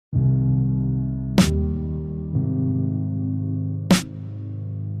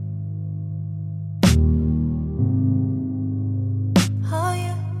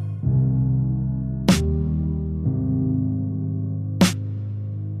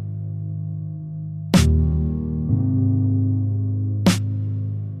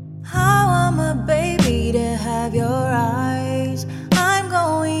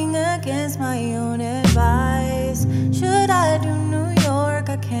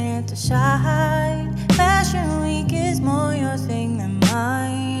can't decide. Fashion week is more your thing than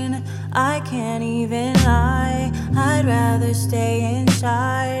mine. I can't even lie, I'd rather stay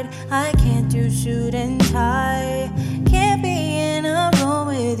inside. I can't do suit and tie. Can't be in a room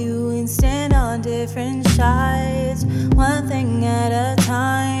with you and stand on different sides. One thing at a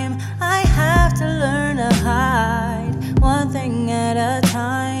time, I have to learn to hide. One thing at a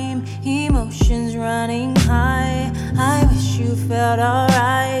time, emotions running high. I wish you felt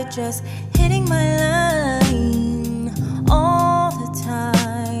alright, just hitting my line.